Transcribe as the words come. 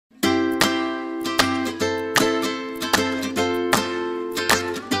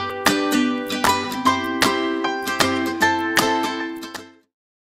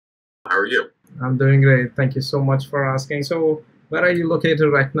I'm doing great. Thank you so much for asking. So, where are you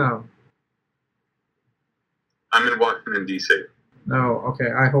located right now? I'm in Washington, D.C. Oh,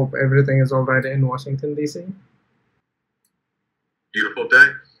 okay. I hope everything is all right in Washington, D.C. Beautiful day.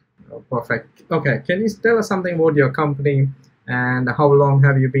 Oh, perfect. Okay. Can you tell us something about your company and how long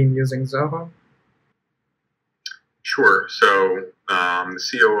have you been using Zoho? Sure. So, the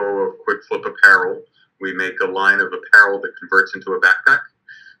COO of Quikflip Apparel, we make a line of apparel that converts into a backpack.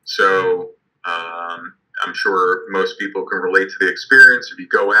 So, I'm sure most people can relate to the experience. If you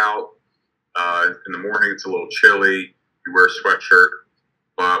go out in the morning, it's a little chilly, you wear a sweatshirt.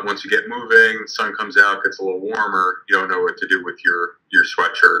 But once you get moving, the sun comes out, gets a little warmer, you don't know what to do with your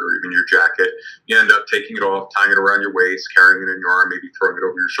sweatshirt or even your jacket. You end up taking it off, tying it around your waist, carrying it in your arm, maybe throwing it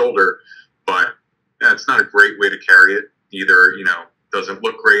over your shoulder. But yeah, it's not a great way to carry it. Either, doesn't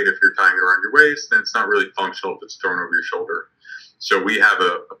look great if you're tying it around your waist, and it's not really functional if it's thrown over your shoulder. So we have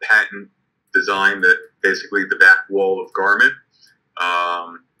a patent design that basically the back wall of garment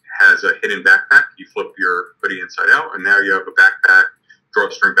has a hidden backpack. You flip your hoodie inside out, and now you have a backpack,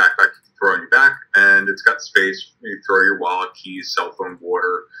 drawstring backpack you can throw on your back, and it's got space. You throw your wallet, keys, cell phone,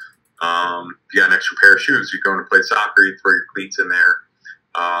 water. If you got an extra pair of shoes, you're going to play soccer, you throw your cleats in there.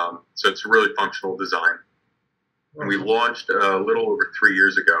 So it's a really functional design. And we launched a little over 3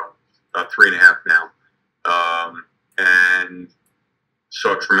 years ago, about 3.5 now, and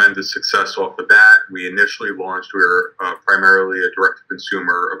saw tremendous success off the bat. We initially launched, we were primarily a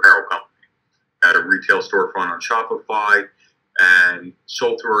direct-to-consumer apparel company, had a retail storefront on Shopify, and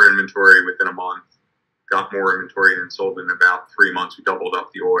sold through our inventory within a month, got more inventory and sold in about 3 months. We doubled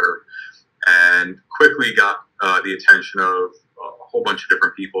up the order and quickly got the attention of a whole bunch of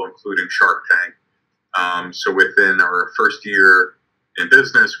different people, including Shark Tank. So within our first year in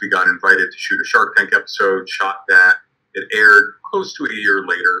business, we got invited to shoot a Shark Tank episode, shot that. It aired close to a year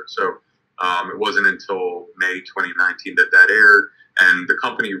later. So it wasn't until May 2019 that aired, and the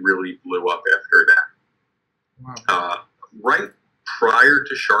company really blew up after that. Wow. Right prior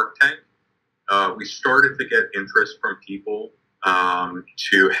to Shark Tank, we started to get interest from people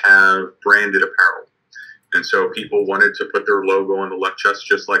to have branded apparel. And so people wanted to put their logo on the left chest,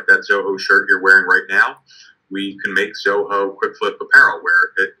 just like that Zoho shirt you're wearing right now. We can make Zoho Quikflip Apparel,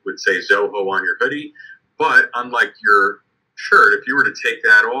 where it would say Zoho on your hoodie. But unlike your shirt, if you were to take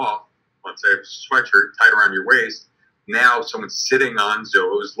that off, let's say a sweatshirt tied around your waist, now someone's sitting on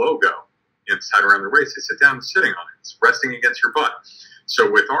Zoho's logo. It's tied around their waist. They sit down and sitting on it. It's resting against your butt. So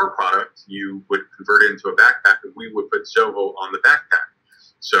with our product, you would convert it into a backpack, and we would put Zoho on the backpack.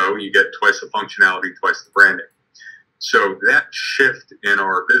 So you get twice the functionality, twice the branding. So that shift in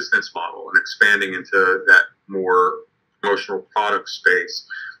our business model and expanding into that more promotional product space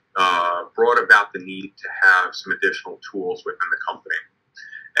brought about the need to have some additional tools within the company.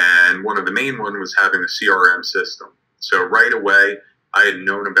 And one of the main ones was having a CRM system. So right away, I had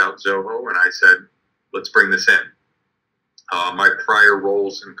known about Zoho, and I said, let's bring this in. My prior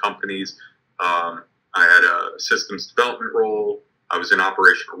roles in companies, I had a systems development role, I was in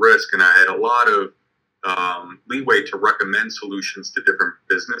operational risk, and I had a lot of leeway to recommend solutions to different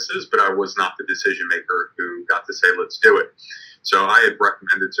businesses, but I was not the decision maker who got to say, let's do it. So I had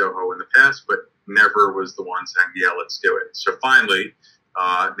recommended Zoho in the past, but never was the one saying, yeah, let's do it. So finally,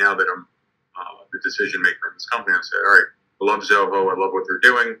 now that I'm the decision maker in this company, I said, all right, I love Zoho, I love what they're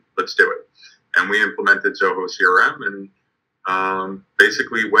doing, let's do it. And we implemented Zoho CRM and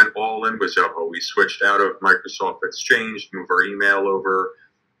basically went all in with Zoho. We switched out of Microsoft Exchange, moved our email over,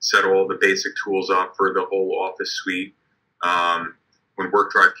 set all the basic tools up for the whole Office suite. When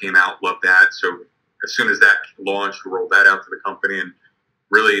WorkDrive came out, loved that. So as soon as that launched, we rolled that out to the company. And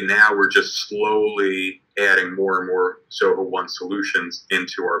really now we're just slowly adding more and more Zoho One solutions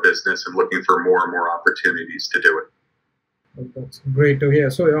into our business and looking for more and more opportunities to do it. Well, that's great to hear.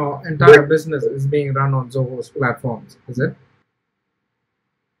 So your entire business is being run on Zoho's platforms, is it?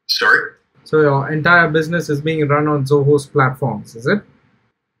 Sorry? So your entire business is being run on Zoho's platforms, is it?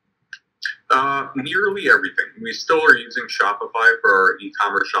 Nearly everything. We still are using Shopify for our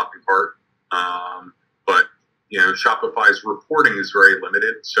e-commerce shopping cart, but Shopify's reporting is very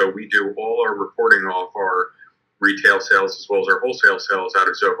limited. So we do all our reporting off our retail sales as well as our wholesale sales out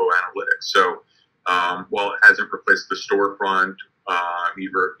of Zoho Analytics. So while it hasn't replaced the storefront,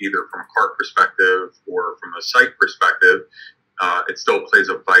 either from a cart perspective or from a site perspective, it still plays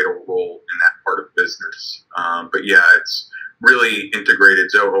a vital role in that part of the business. But yeah, it's really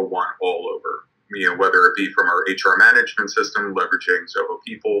integrated Zoho One all over, whether it be from our HR management system, leveraging Zoho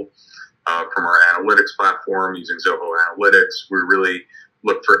People, from our analytics platform, using Zoho Analytics. We really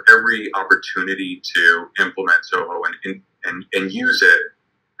look for every opportunity to implement Zoho and use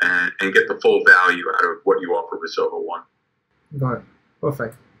it and get the full value out of what you offer with Zoho One. Got it.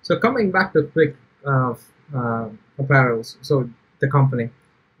 Perfect. So coming back to Quick Apparels, so the company,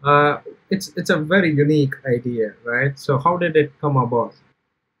 it's a very unique idea, right? So how did it come about?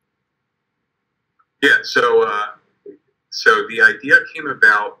 Yeah, so the idea came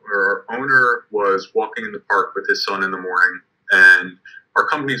about. Our owner was walking in the park with his son in the morning, and our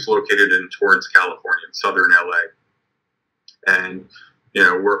company's located in Torrance, California, in southern LA. And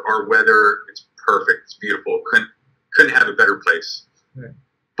our weather, it's perfect, it's beautiful. Couldn't have a better place. Right.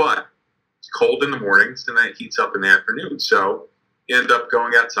 But it's cold in the mornings, and then it heats up in the afternoon. So you end up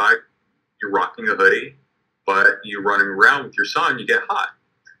going outside. You're rocking a hoodie, but you're running around with your son. You get hot.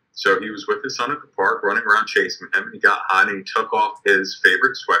 So he was with his son at the park, running around chasing him, and he got hot, and he took off his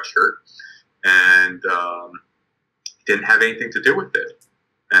favorite sweatshirt, and didn't have anything to do with it.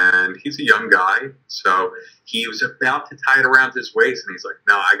 And he's a young guy, so he was about to tie it around his waist, and he's like,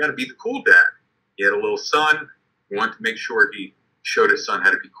 no, I got to be the cool dad. He had a little son. He wanted to make sure he showed his son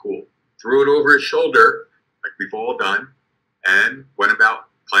how to be cool. Threw it over his shoulder, like we've all done, and went about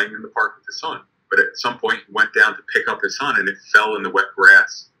playing in the park with his son. But at some point, he went down to pick up his son, and it fell in the wet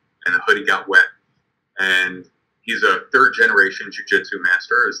grass, and the hoodie got wet. And he's a third-generation jiu-jitsu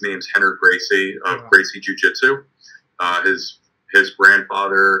master. His name's Henry Gracie of Gracie Jiu-Jitsu. His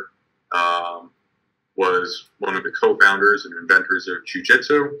grandfather was one of the co-founders and inventors of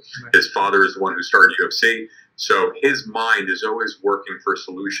jiu-jitsu. His father is the one who started UFC. So his mind is always working for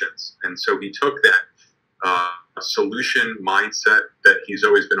solutions. And so he took that solution mindset that he's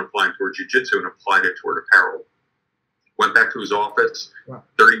always been applying toward jiu-jitsu and applied it toward apparel. Went back to his office.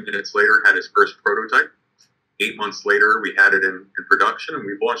 30 minutes later, had his first prototype. 8 months later, we had it in production, and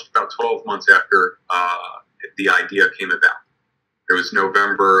we launched about 12 months after the idea came about. It was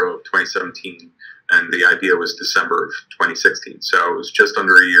November of 2017, and the idea was December of 2016. So it was just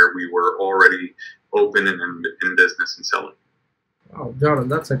under a year. We were already open and in business and selling. Oh, Jordan,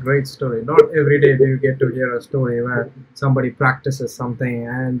 that's a great story. Not every day do you get to hear a story where somebody practices something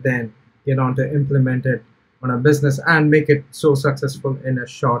and then get on to implement it on a business and make it so successful in a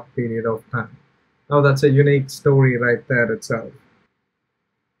short period of time. Now that's a unique story right there itself.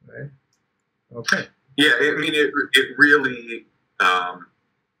 Right? Okay. Yeah, I mean, it really,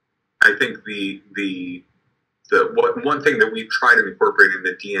 I think one thing that we try to incorporate in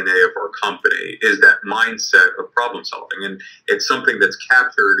the DNA of our company is that mindset of problem solving. And it's something that's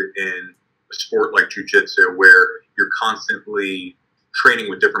captured in a sport like jiu-jitsu, where you're constantly training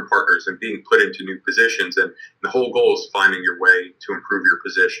with different partners and being put into new positions. And the whole goal is finding your way to improve your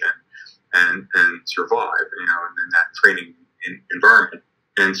position and survive, in that training environment.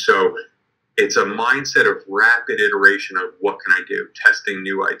 And so it's a mindset of rapid iteration of what can I do, testing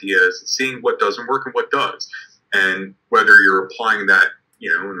new ideas, seeing what doesn't work and what does. And whether you're applying that, in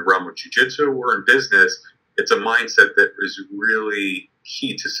the realm of jiu-jitsu or in business, it's a mindset that is really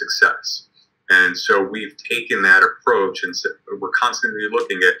key to success. And so we've taken that approach, and we're constantly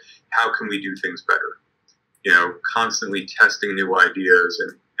looking at how can we do things better, constantly testing new ideas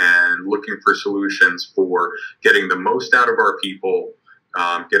and looking for solutions for getting the most out of our people,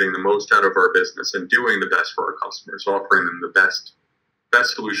 getting the most out of our business, and doing the best for our customers, offering them the best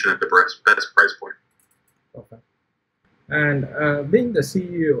solution at the best price point. Okay. And being the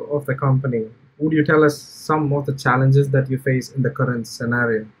CEO of the company, would you tell us some of the challenges that you face in the current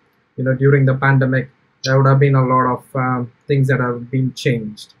scenario? During the pandemic, there would have been a lot of things that have been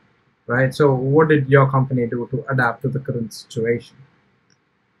changed, right? So what did your company do to adapt to the current situation?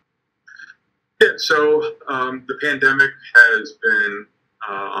 Yeah, so the pandemic has been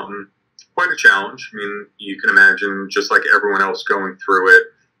quite a challenge. I mean, you can imagine, just like everyone else going through it,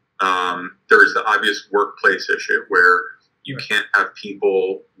 there's the obvious workplace issue where you can't have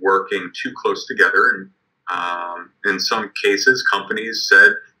people working too close together. And in some cases, companies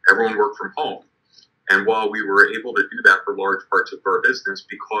said everyone work from home. And while we were able to do that for large parts of our business,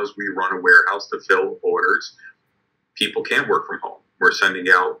 because we run a warehouse to fill orders, people can't work from home. We're sending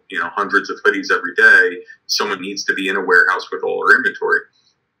out, hundreds of hoodies every day. Someone needs to be in a warehouse with all our inventory.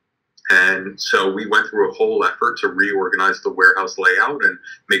 And so we went through a whole effort to reorganize the warehouse layout and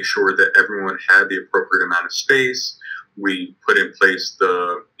make sure that everyone had the appropriate amount of space. We put in place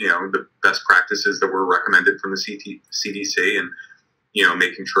the best practices that were recommended from the CDC, and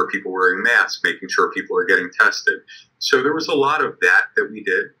making sure people were wearing masks, making sure people are getting tested. So there was a lot of that we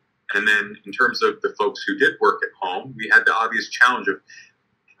did. And then in terms of the folks who did work at home, we had the obvious challenge of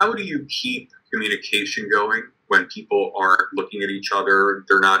how do you keep communication going when people aren't looking at each other,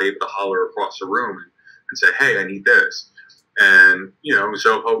 they're not able to holler across the room and say, hey, I need this. And,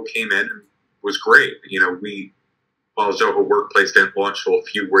 Zoho came in and was great. while Zoho Workplace didn't launch till a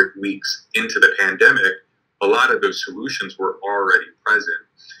few weeks into the pandemic, a lot of those solutions were already present.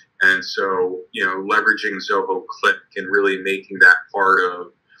 And so, leveraging Zoho Click and really making that part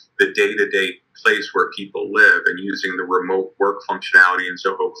of the day-to-day place where people live, and using the remote work functionality in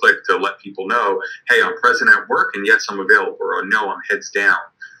Zoho Click to let people know, hey, I'm present at work and yes, I'm available, or no, I'm heads down.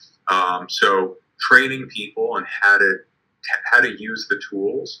 So training people on how to use the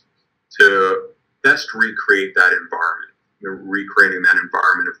tools to best recreate that environment, recreating that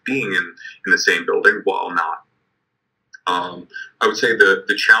environment of being in the same building while not. I would say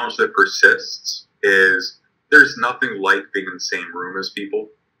the challenge that persists is there's nothing like being in the same room as people.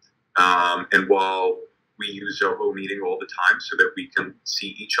 And while we use Zoho Meeting all the time so that we can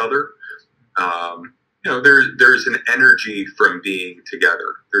see each other, there's an energy from being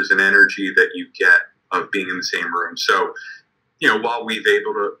together. There's an energy that you get of being in the same room. So, while we've been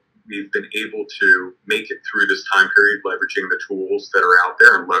able to make it through this time period, leveraging the tools that are out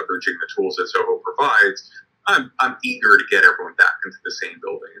there and leveraging the tools that Zoho provides, I'm eager to get everyone back into the same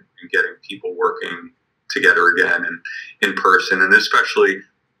building and getting people working together again and in person. And especially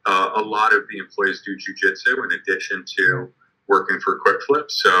a lot of the employees do jujitsu in addition to working for Quikflip.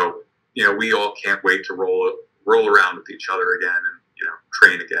 So, we all can't wait to roll around with each other again and,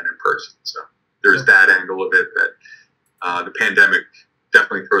 train again in person. So there's that angle of it that the pandemic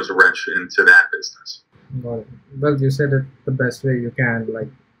definitely throws a wrench into that business. Well, you said it the best way you can. Like,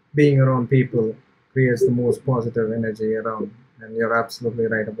 being around people creates the most positive energy around, and you're absolutely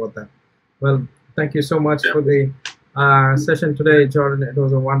right about that. Well, thank you so much for the session today, Jordan. It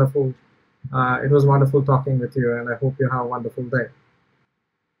was wonderful talking with you, and I hope you have a wonderful day.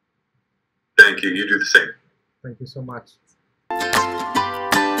 Thank you. You do the same. Thank you so much.